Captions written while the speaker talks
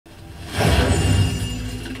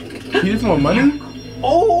He just want money?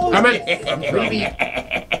 Oh, I mean,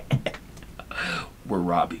 we're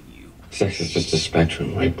robbing you. Sex is just a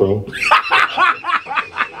spectrum, right, bro?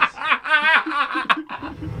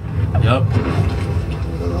 Yup.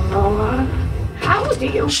 How do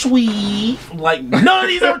you? Sweet. Like, none of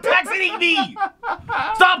these are texting me.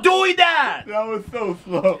 Stop doing that. that was so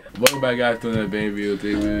slow. Welcome back, guys, to another baby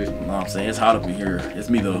video. You know what I'm saying? It's hot up in here. It's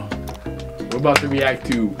me, though. We're about to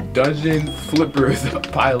react to Dungeon Flippers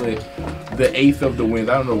Pilot, the 8th of the Winds.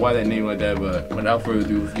 I don't know why that name like that, but without further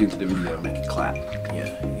ado, let's get into the video. Make it clap.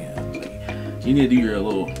 Yeah. You need to do your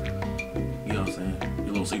little, you know what I'm saying? Your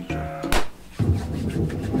little signature.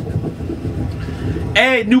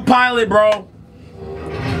 Hey, new pilot, bro.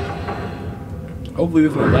 Hopefully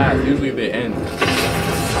this one lasts. Usually they end.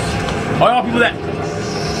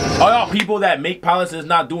 All y'all people that make pilots that's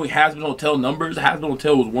not doing Hasbro Hotel numbers. Hasbro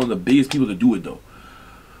Hotel was one of the biggest people to do it though.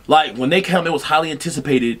 Like when they came, it was highly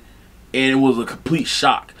anticipated, and it was a complete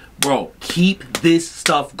shock, bro. Keep this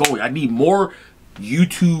stuff going. I need more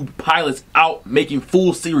YouTube pilots out making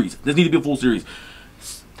full series. This needs to be a full series.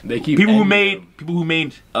 They keep people who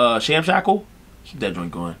made Sham Shackle. Keep that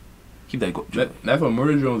joint going. Keep that going. That's what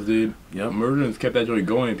Murder Drones did. Yep. Murder Drones kept that joint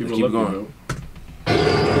going. People keep love going. it,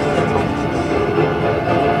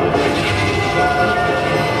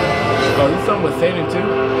 oh, this song was Satan too?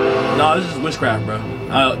 No, this is witchcraft, bro.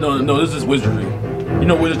 No, this is wizardry. You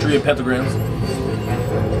know wizardry and pentagrams.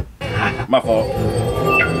 My fault.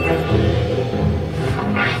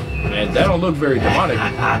 Man, that don't look very demonic.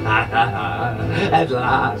 At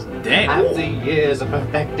last, Damn. after years of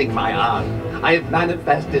perfecting my art, I have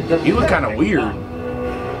manifested the He look kind of weird.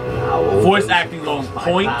 Voice acting on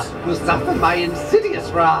point. Who suffer my insidious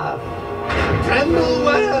wrath. Tremble,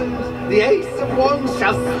 worms! The Ace of Wands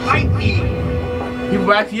shall smite thee!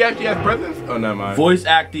 He actually has presence? Oh, never mind. Voice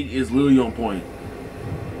acting is literally on point.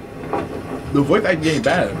 The voice acting ain't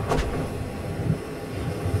bad.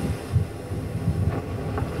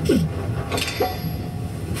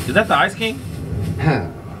 Is that the Ice King?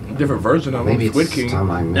 Different version of Maybe him. Squid it's King.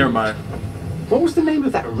 time I Never mind. What was the name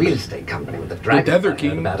of that real estate company with the dragon? Desert I King.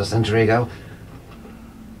 heard about a century ago.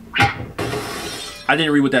 I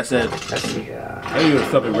didn't read what that said. Let's see here. I think it was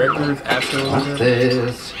something records, Astro. What's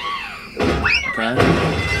this? Okay.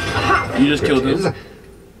 You just killed It is him.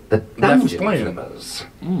 The That's what's Dungeon playing. Flippers.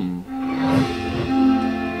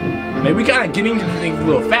 Man, we kind of getting into things a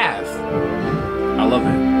little fast. I love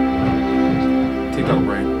it. TikTok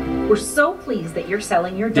brain. We're so pleased that you're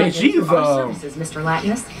selling your Yeah, dungeon she's, through our services, Mr.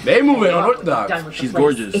 Latinus. They moving Done unorthodox. with the She's place.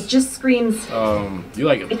 gorgeous. It just screams. You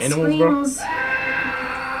like It animals, bro? screams.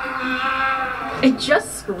 It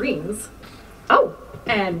just screams. Oh,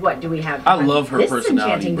 and what do we have? I behind love her this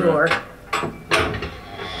personality, enchanting bro. door?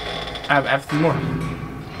 I have some more.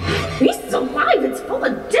 Beast's alive. It's full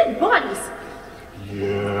of dead bodies.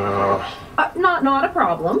 Yeah. Not a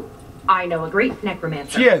problem. I know a great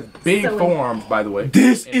necromancer. She has big So- forearms, by the way.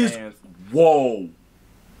 This And is hands. whoa.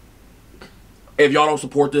 If y'all don't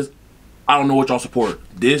support this, I don't know what y'all support.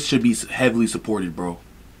 This should be heavily supported, bro.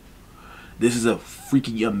 This is a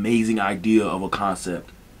freaking amazing idea of a concept.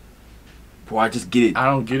 Bro, I just get it. I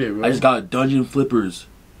don't get it, bro. I just got a dungeon flippers,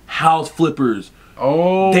 house flippers.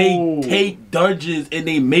 Oh. They take dungeons and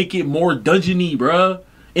they make it more dungeony, bruh.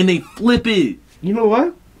 And they flip it. You know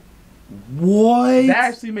what? What? That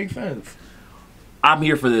actually makes sense. I'm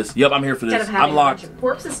here for this. Yep, I'm here for Instead this. of having I'm locked. a bunch of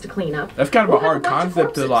corpses to clean up. That's kind of we'll a hard have bunch of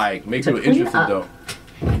concept to corpses like make to people clean interested up. though.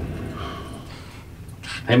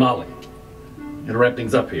 Hey Molly, gotta wrap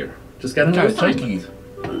things up here. Just got a new Kind of assignment. chunky.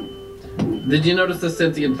 Did you notice the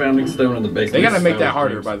Scythian founding stone in the basement? They gotta make that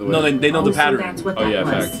harder, by the way. No, they know the So pattern. that's what Oh that yeah,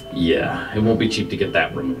 was. facts. Yeah, it won't be cheap to get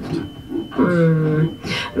that removed.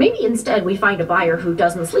 Maybe instead we find a buyer who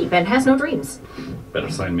doesn't sleep and has no dreams. Better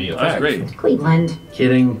sign me up. That's great. Cleveland.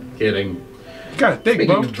 Kidding. Kind of thick, Speaking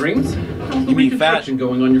bro. of dreams, how's the You mean fat? reconstruction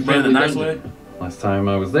going on your Ran in a family nice dungeon? way? Last time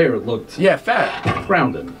I was there, it looked Yeah, fat.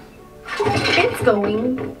 grounded. It's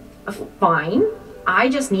going fine. I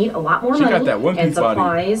just need a lot more She money got that One and Piece body.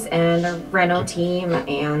 supplies and a reno team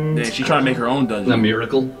and Yeah, she's trying to make her own A dungeon.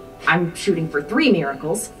 miracle. I'm shooting for 3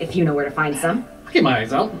 miracles if you know where to find some. Keep my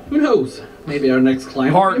eyes out. Who knows? Maybe our next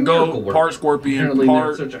client will Part be a miracle goat, worker. part scorpion, Apparently they're in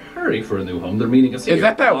part... such a hurry for a new home. They're meeting us here. Is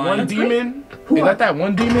that that one That's great. demon? Is that that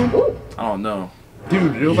one demon? I don't know.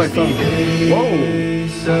 Dude, it was like something.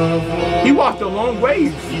 Whoa. He walked a long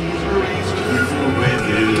ways.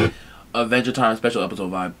 Adventure Time special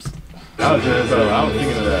episode vibes. I was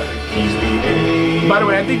thinking of that. By the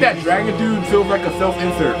way, I think that dragon dude feels like a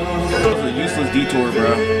self-insert. It was a useless detour,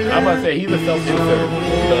 bro. I'm about to say he's a self-insert.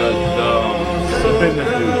 The business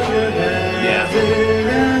dude. Yeah.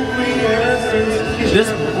 This...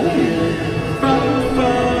 Ooh.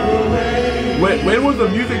 was the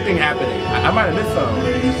music thing happening? I might have missed something.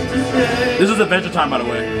 This is Adventure Time, by the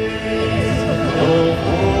way.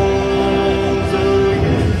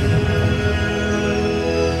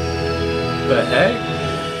 The heck?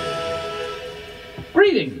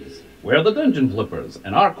 Greetings! We're the Dungeon Flippers,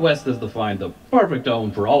 and our quest is to find the perfect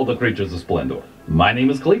home for all the creatures of splendor. My name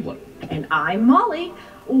is Cleveland. And I'm Molly.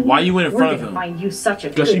 Why are you in front of We're him? gonna find you such a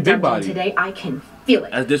Because she good big dungeon body. today. I can feel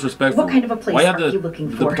it. That's disrespectful. What kind of a place Why you have are the, you looking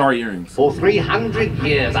the for? Atari earrings? For 300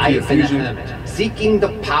 years, I have been a fusion. hermit, seeking the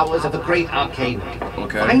powers of the great arcane.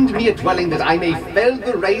 Okay. Find me a dwelling that I may fell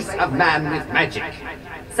the race of man with magic.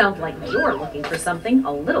 Sounds like you're looking for something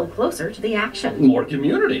a little closer to the action. More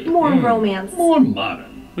community. More romance. More modern.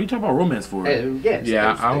 What are you talking about romance for? Yes,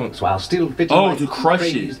 Yeah, those I don't- things, while still fitting Oh, my to crush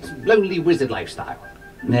crazed, lonely wizard lifestyle.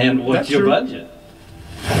 And what's That's your true. budget?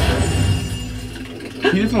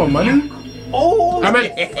 He just want money? Oh, I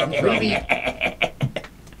mean, maybe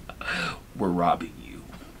We're robbing you.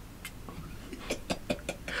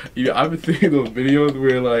 yeah, I've been seeing those videos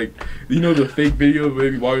where, like, you know, the fake videos where they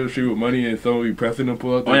be walking the street with money and someone be pressing them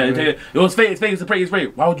pull out Oh yeah, their take it. It was fake. It's fake. It's fake. It's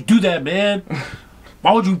fake. Why would you do that, man?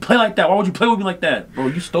 Why would you play like that? Why would you play with me like that, bro?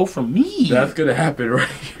 You stole from me. That's gonna happen right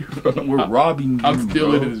here, bro. We're robbing you. I'm still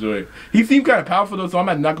bro. in this joint. He seemed kind of powerful though, so I'm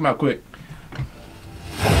gonna knock him out quick.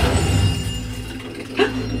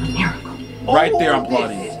 Right there, I'm all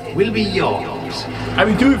plotting. this will be yours. I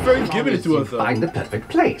mean, to be fair, he's giving it to us You though. find the perfect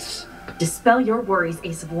place. Dispel your worries,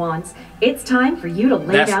 Ace of Wands. It's time for you to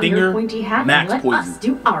lay That down stinger, your pointy hat max and let poison. us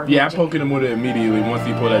do our Yeah, I'm magic. poking him with it immediately once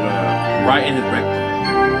he pulled that joint out. Right in his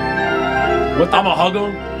rectum. What the? I'ma hug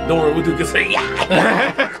him. Don't worry, we'll do good. Say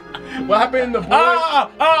yeah. What happened in the boys?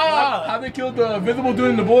 How they killed the invisible dude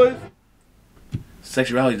in the boys?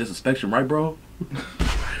 Sexuality is just a spectrum, right, bro?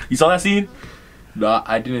 You saw that scene? Nah,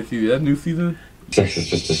 I didn't see that new season. Sex is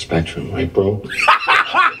just a spectrum, right, bro?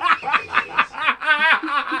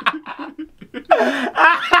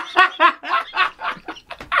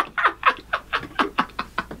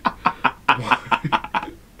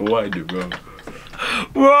 Why did, bro?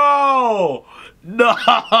 Bro! No!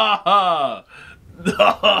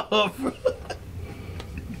 No, bro.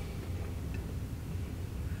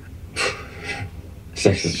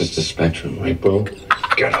 Sex is just a spectrum, right, bro?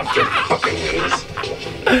 Get off your fucking knees.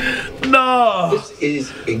 No! This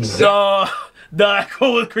is exactly. No! No, that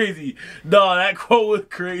quote was crazy. No, that quote was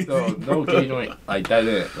crazy. No bro. gay joint like that.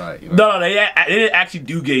 Didn't like. You know, No, they didn't actually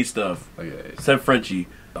do gay stuff. Okay. Except Frenchie.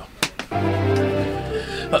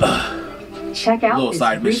 Check out Little this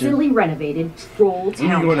side mission. recently renovated Troll We've been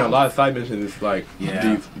Town. going on a lot of side missions. It's like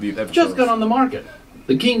Yeah. these episodes. Just got on the market.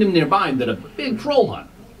 The kingdom nearby did a big troll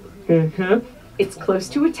hunt. It's close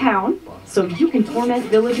to a town, so you can torment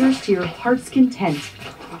villagers to your heart's content.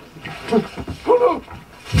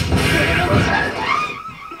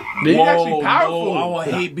 They're Whoa, actually powerful. no, I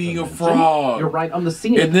would hate being a frog. You're right on the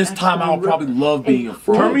scene. And this time I would probably love being a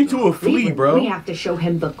frog. Turn me to a flea, We bro. have to show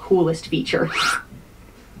him the coolest feature.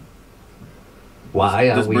 Why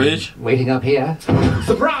are This we bridge? waiting up here?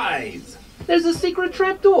 Surprise! There's a secret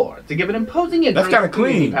trapdoor to give an imposing entrance kinda to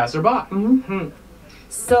any clean. passerby.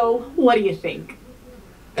 So, what do you think?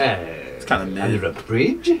 It's kind of Under mid. a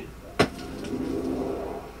bridge?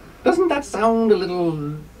 Doesn't that sound a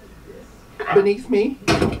little beneath me?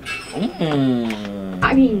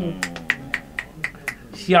 I mean,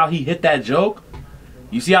 See how he hit that joke?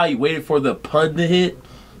 You see how he waited for the pun to hit?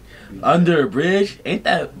 Under a bridge? Ain't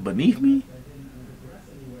that beneath me?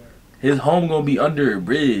 His home gonna be under a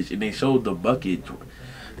bridge, and they showed the bucket.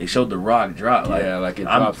 They showed the rock drop. Like, Yeah, like it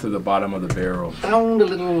I'm- drops to the bottom of the barrel. Sound a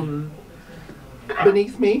little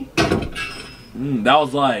beneath me? That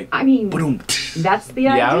was like, I mean, boom. that's the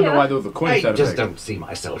idea. Yeah, I don't know why there was a coin I set just effect. don't see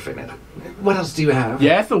myself in it. What else do you have?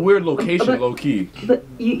 Yeah, it's a weird location, But- low key. But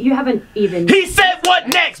you haven't even. He said, "What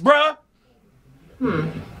next, bruh?"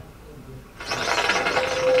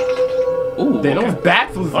 Ooh, Then okay. those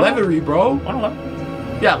bats was leathery, bro. I don't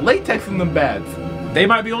know. Yeah, latex in them bats. They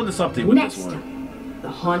might be onto something with Next, this one. the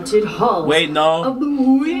haunted halls Wait, no. of the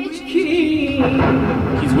Witch King.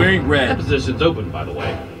 He's wearing That red. position's open, by the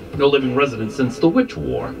way. No living resident since the Witch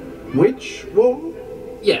War. Which war?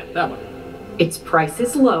 Yeah, that one. Its price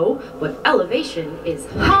is low, but elevation is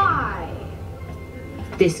high.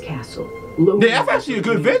 This castle, low. Yeah, that's actually a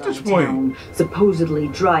good vantage point. town, supposedly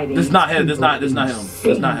driving. This not him. This people not him.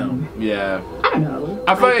 That's not him. Yeah. I don't know.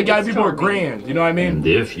 I feel like it think gotta it's be more charming. grand, you know what I mean? And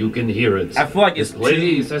if you can hear it, I feel like it's this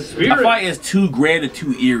place too. has I spirit. feel like it's too grand and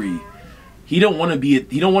too eerie. He don't want to be.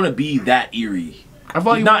 He don't want to be that eerie. I feel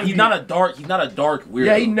like He's he not. wanna He's be- not a dark. He's not a dark weirdo.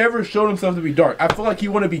 Yeah, he never showed himself to be dark. I feel like he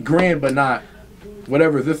want to be grand, but not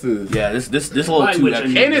whatever this is. Yeah, this a little By too. which I Extra.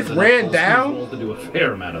 mean And it's there's ran enough down? people to do a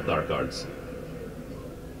fair amount of dark arts.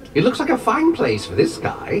 It looks like a fine place for this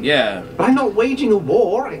guy. Yeah. But I'm not waging a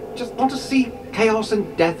war. I just want to see chaos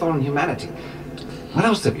and death on humanity. What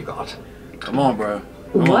else have you got? Come on, bro.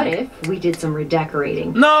 What if we did some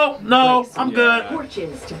redecorating? No, Like some I'm good.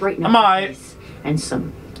 Torches to brighten up I'm the alright. place, and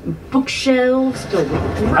some bookshelves filled with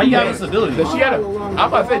How you got books. this ability? Does she have All a, along I'm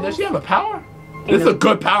about to say, the does she have a power? And This is a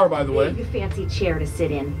good power, by the way. big fancy chair to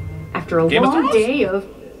sit in after a Game of long Thrones? day of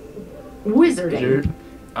wizarding. Dude,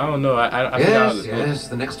 I don't know. I forgot how Yes, this yes,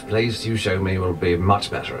 the next place you show me will be much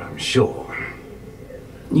better, I'm sure.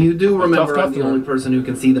 You do remember tough I'm the customer. only person who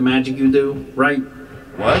can see the magic you do, right?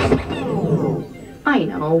 What? I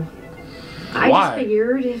know. I Why? just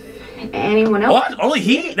figured if anyone else. What? Only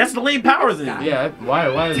he? That's the lame power then. Yeah,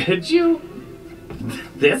 why? Did you?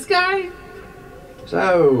 This guy?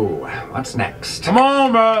 So, what's next? Come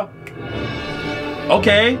on, bro.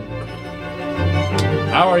 Okay.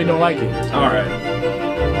 I already don't like it. All right.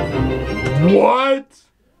 What?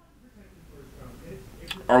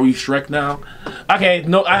 Are we Shrek now? Okay.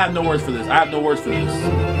 No, I have no words for this. I have no words for this.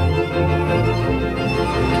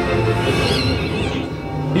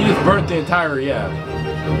 He just burnt the entire, yeah.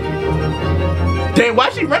 Dang, why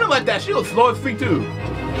is she running like that? She was slow as freak too.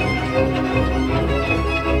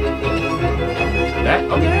 That,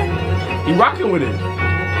 okay. He rocking with it.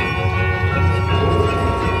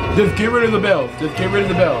 Just get rid of the bells. Just get rid of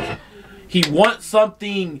the bells. He wants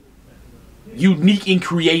something unique and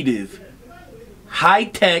creative. High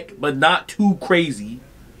tech, but not too crazy.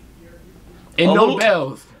 And A no little-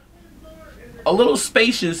 bells. A little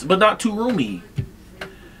spacious, but not too roomy.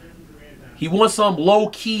 He wants some low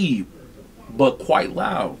key, but quite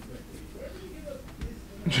loud.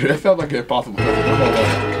 That felt like an impossible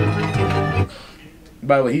question.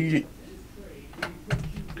 By the way,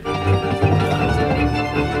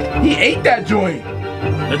 he ate that joint.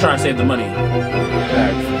 They're trying to save the money.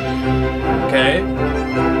 Okay.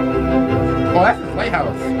 Oh, that's his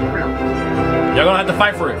lighthouse. Y'all gonna have to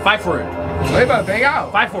fight for it. Fight for it. They about to bang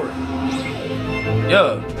out. Fight for it.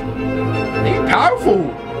 Yeah. He's powerful.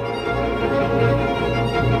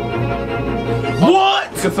 What?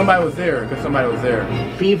 Because somebody was there. Because somebody was there.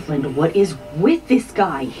 Cleveland, what is with this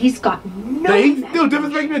guy? He's got no. He's still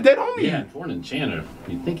different making a dead homie. Yeah, for an enchanter,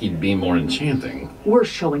 you'd think he'd be more enchanting. We're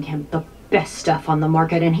showing him the best stuff on the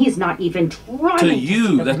market, and he's not even trying To see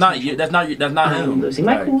you. the That's not potential. you. That's not I'm him. losing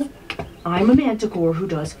my Right. cool. I'm a manticore who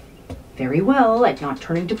does very well at not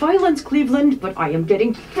turning to violence, Cleveland, but I am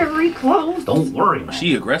getting very close. Don't worry, man.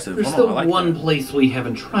 She aggressive. There's Hold still on, I like one that. place we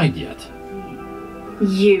haven't tried yet.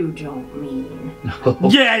 You don't mean.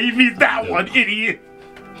 Yeah, he means that one, idiot.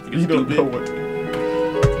 You don't know what.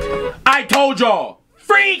 I told y'all.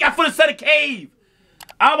 Freak! I finna said a cave.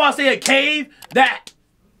 I'm about to say a cave that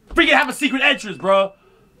freaking have a secret entrance, bro.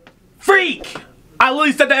 Freak! I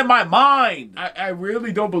literally said that in my mind. I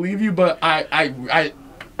really don't believe you, but I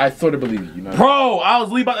sort of believe you. You know. Bro, I was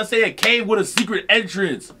literally about to say a cave with a secret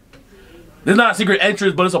entrance. There's not a secret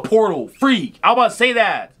entrance, but it's a portal. Freak! I was about to say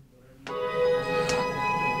that.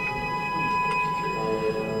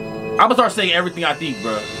 I'm gonna start saying everything I think,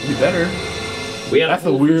 bro. You better. We had That's a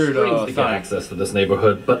pull weird, strings to get sign. access to this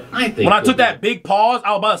neighborhood, but I think When I we'll took be- that big pause,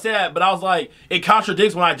 I was about to say that, but I was like, it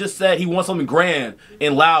contradicts when I just said he wants something grand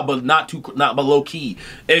and loud, but not but low key.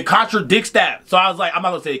 It contradicts that, so I was like, I'm not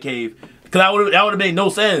gonna say a cave, cause that would have made no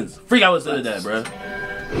sense. Freak, I would have said that, bro.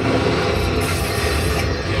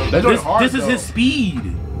 That's This, hard, this is though. his speed.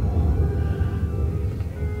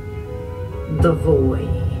 The void.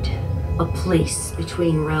 A place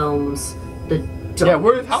between realms. The dark Yeah,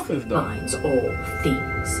 where his house is, though. binds all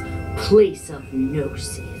things. Place of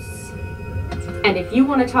gnosis. And if you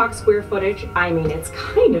want to talk square footage, I mean, it's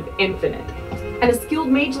kind of infinite. And a skilled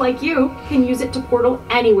mage like you can use it to portal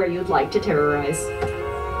anywhere you'd like to terrorize.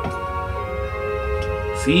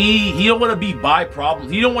 See, he don't want to be by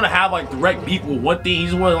problems. He don't want to have like direct beef with one thing. He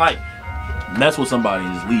just want to like mess with somebody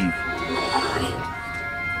and just leave.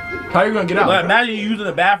 How you gonna get out? But imagine you using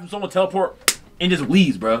the bathroom, someone teleport and just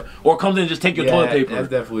leaves, bro, or comes in and just take your Yeah, toilet paper. that's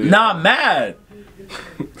definitely- Nah, I'm mad.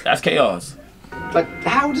 That's chaos. But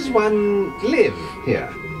how does one live here?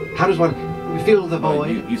 How does one fill the Oh,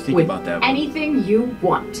 void? you think With about that. Bro. anything you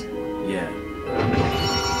want. Yeah.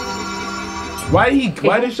 Why did It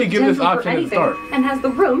she holds give this potential for option at the anything start? And has the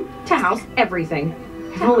room to house everything.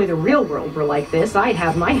 If only the real world were like this, I'd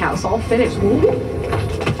have my house all finished.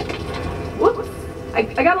 Whoops. I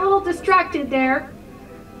got a little distracted there.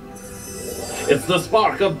 It's the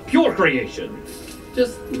spark of pure creation.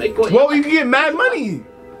 Just make what Well, you can get mad money.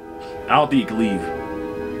 I don't think you can leave.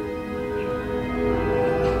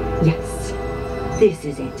 Yes. This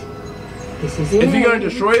is it. This is it. Is he gonna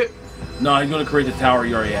destroy it? No, he's gonna create the tower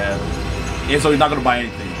he already has, and so he's not gonna buy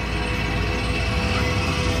anything.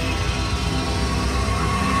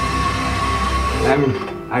 I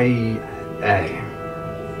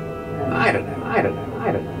don't know.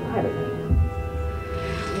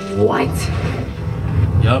 What?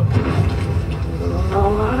 Yup.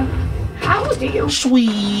 How do you?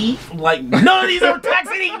 Sweet. Like, none of these are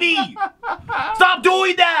texting me. Stop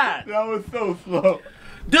doing that. That was so slow.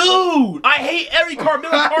 Dude, I hate every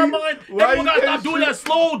Carmilla Carmine. Everyone gotta stop doing that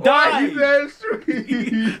slow dive.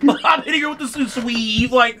 I'm hitting her with the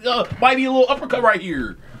sweep. Like, might be a little uppercut right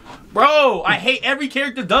here. Bro, I hate every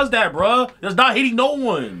character does that, bro. That's not hitting no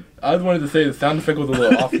one. I just wanted to say the sound effect was a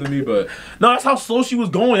little off to me, but no, that's how slow she was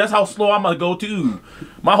going. That's how slow I'm gonna go too.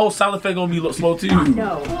 My whole sound effect gonna be slow too.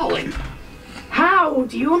 No. How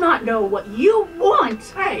do you not know what you want?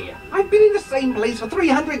 Hey, I've been in the same place for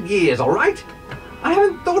 300 years, all right? I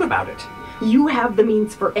haven't thought about it. You have the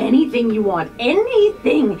means for anything you want,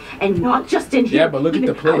 anything, and not just in here. Yeah, but look at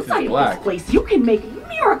the place, it's outside black. of this place, you can make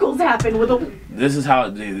miracles happen with a. This is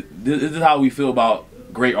how we feel about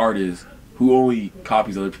great artists who only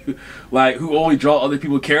copies other people, like who only draw other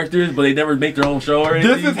people's characters, but they never make their own show or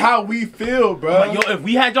anything. This is how we feel, bro. Like, yo, if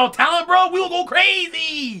we had y'all talent, bro, we would go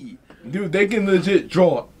crazy. Dude, they can legit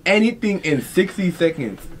draw anything in 60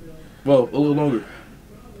 seconds. Well, a little longer.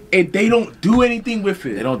 And they don't do anything with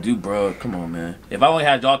it. They don't do, bro. Come on, man. If I only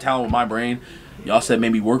had y'all talent with my brain, y'all said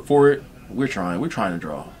maybe work for it. We're trying to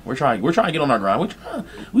draw. We're trying to get on our grind.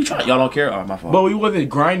 We try. Y'all don't care. Oh, my fault. But we wasn't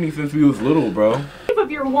grinding since we was little, bro. Of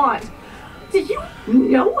your want. Do you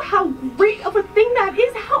know how great of a thing that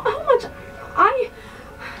is? How much I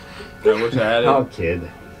wish I had it. Oh, kid.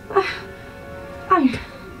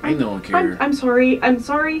 Ain't no one care. I'm sorry.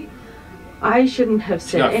 I shouldn't have She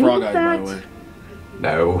said got any frog of eyes, by that. the way.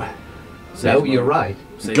 No, Sage you're mode. right.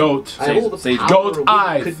 Goat. I have all the Sage power goat a wizard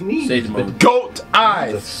eyes. could need. Sage but mode. Goat the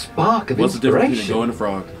eyes. spark of What's the difference between a inspiration. goat and a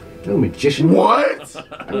frog? No magician. What?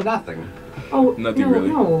 Nothing. Oh, Nothing no, really.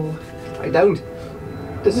 no. I don't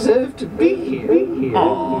deserve to be here.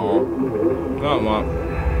 Aww. Oh, Mom.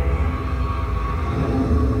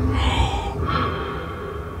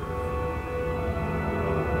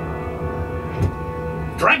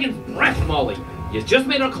 Dragon's breath, Molly. You just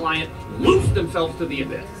made our client loose themselves to the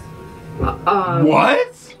abyss.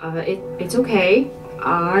 What? It's okay.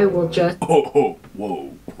 I will just. Oh,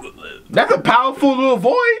 whoa. That's a powerful little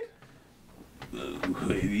void.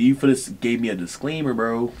 You for this gave me a disclaimer,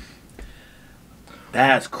 bro.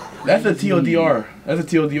 That's crazy. That's a TLDR. That's a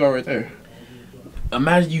TLDR right there.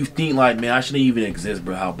 Imagine you think like, man, I shouldn't even exist,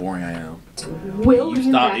 bro. How boring I am. Will You him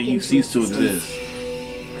stop back and you into cease to existence. exist.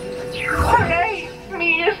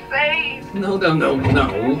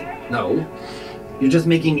 No. You're just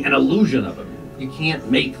making an illusion of him. You can't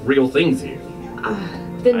make real things here.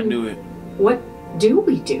 Then I knew it. what do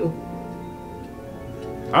we do?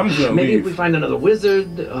 I'm just gonna Maybe leave. if we find another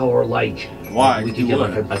wizard, or like Why? we Do could get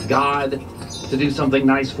what? like a god to do something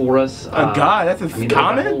nice for us. A god? That's a I mean, there's a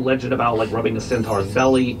common? whole legend about like rubbing the centaur's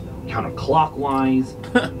belly counterclockwise,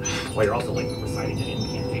 while you're also like reciting an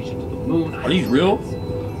incantation to the moon. Are these real?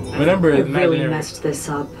 Remember, I it's really imaginary. messed this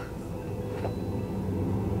up.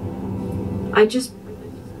 I just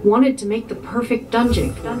wanted to make the perfect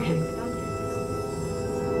dungeon for him.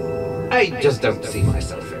 I just don't see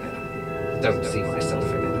myself in it.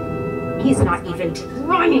 He's not even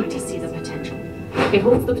trying to see the potential. It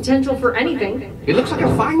holds the potential for anything. It looks like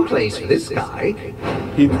a fine place for this guy.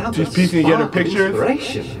 He's Now just the piecing together spark of pictures.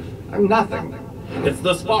 inspiration. I'm nothing. It's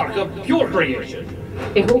the spark of pure creation.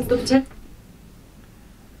 It holds the potential.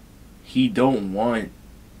 He don't want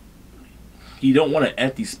an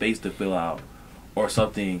empty space to fill out or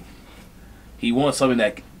something. He wants something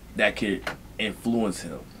that could influence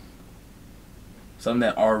him. Something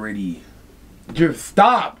that already. Just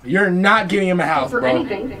stop. You're not getting him a house, For bro.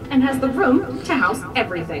 anything, and has the room to house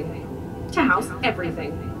everything. To house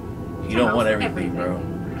everything. You don't want everything, bro.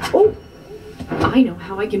 Oh! I know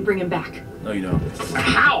how I can bring him back. No, you don't.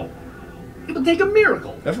 How? It would take a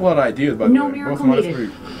miracle. That's a lot of ideas, by the No way. miracle Most of needed. mine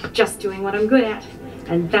is free. Just doing what I'm good at.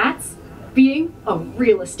 And that's being a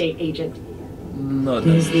real estate agent. No, it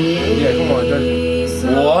doesn't. Yeah, come on,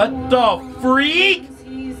 Dungeon. What the freak?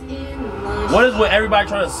 What is what everybody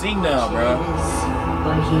trying to sing now, bro?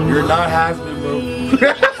 You're not Hasbin, bro.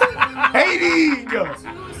 Hating!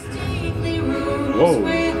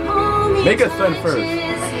 Whoa. Make a sun first.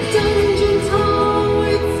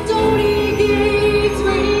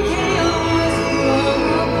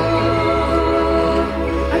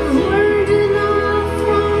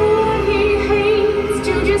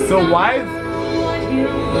 So why is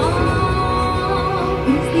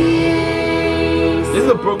this is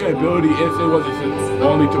a broken ability if it wasn't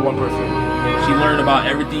only to one person? She learned about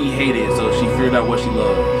everything he hated, so she figured out what she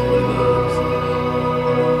loves. What he loves.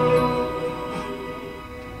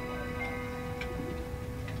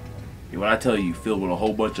 When I tell you, filled with a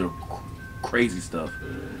whole bunch of crazy stuff.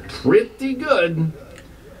 Pretty good.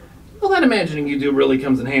 Well, that imagining you do really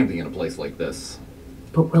comes in handy in a place like this.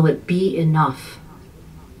 But will it be enough?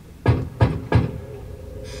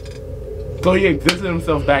 So he existed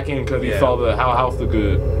himself back in because he saw how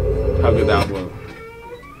good that was.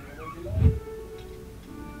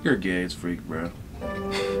 You're a gay as freak, bro.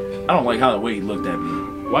 I don't like how the way he looked at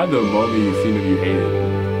me. Why the moment scene of you hated?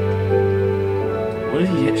 What did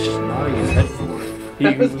he just nodding his head for?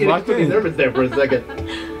 I was getting pretty nervous there for a second.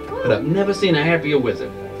 But I've never seen a happier wizard.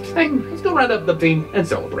 Hey, let's go round up the team and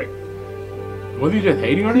celebrate. Was he just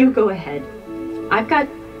hating on You him? go ahead. I've got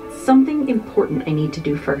something important I need to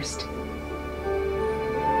do first.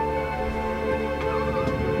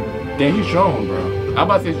 Damn, he's strong, bro. I'm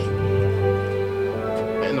about to say,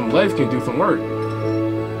 and them legs can do some work.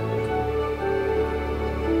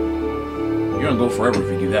 You're gonna go forever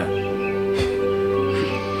if you do that.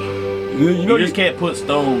 You just can't put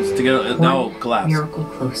stones together and they'll collapse. Miracle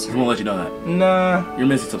Just closer. won't let you know that. Nah, You're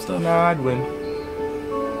missing some stuff. nah, I'd win.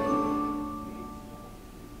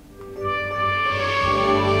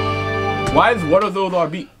 Why is one of those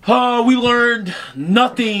RB? We learned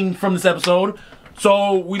nothing from this episode.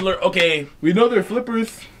 So we learned, okay. We know they're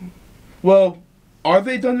flippers. Well, are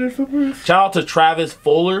they dungeon flippers? Shout out to Travis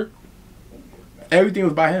Fuller. Everything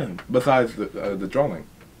was by him, besides the drawing.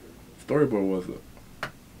 Storyboard was.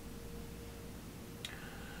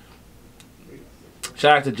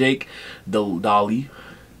 Shout out to Jake Dolly.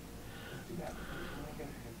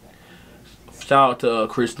 Shout out to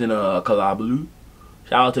Kristen Calablu.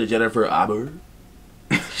 Shout out to Jennifer Aber.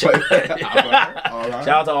 Shout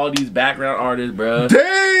out to all these background artists, bro.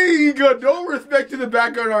 Dang! No respect to the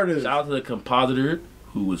background artist. Shout out to the compositor,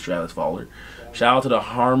 who was Travis Fowler. Shout out to the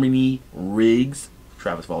Harmony Riggs,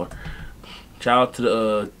 Travis Fowler. Shout out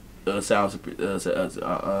to the sound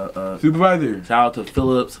Supervisor. Shout out to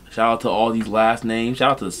Phillips. Shout out to all these last names.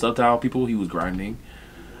 Shout out to the subtitle people. He was grinding.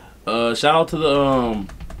 Shout out to the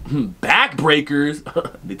backbreakers.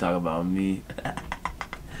 They talk about me.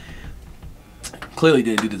 Clearly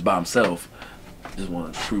didn't do this by himself. Just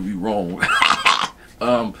want to prove you wrong.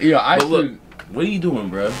 Yeah, I but look, should. what are you doing,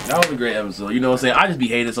 bro? That was a great episode. You know what I'm saying? I just be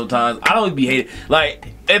hated sometimes. I don't be hated. Like,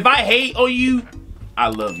 if I hate on you, I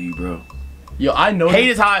love you, bro. Yo, I know. Hate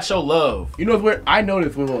is how I show love. You know where I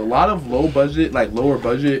noticed with a lot of lower budget, like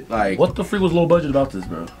what the freak was low budget about this,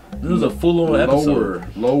 bro? This was a full-on episode.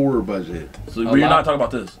 Lower budget. So you're not talking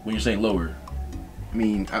about this when you're saying lower. I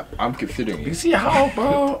mean, I'm considering You it. see how,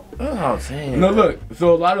 bro? That's what I'm saying. No, look.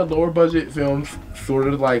 So a lot of lower budget films, sort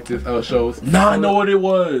of like this shows. Nah, I know what it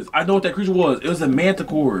was. I know what that creature was. It was a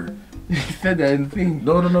manticore. You said that in the thing.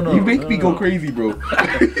 No. You make me go crazy, bro.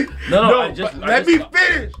 No, let me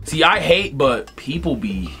finish. See, I hate, but people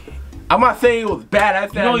be. I'm not saying it was bad. I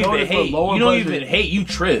said You don't I even noticed hate. with lower You don't budget. even hate. You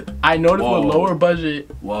trip. I noticed Whoa. with lower budget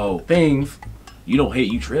things, You don't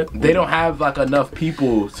hate. You trip. they don't have like enough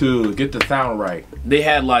people to get the sound right. They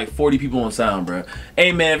had like 40 people on sound, bro.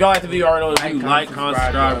 Hey man, if y'all like the video, already know what to do. Like, Like, comment, comment,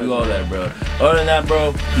 subscribe, bro. do all that, bro. Other than that,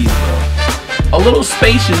 bro, peace, bro. A little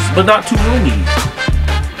spacious, but not too roomy.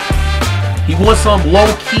 He wants some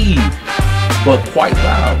low key, but quite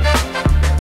loud.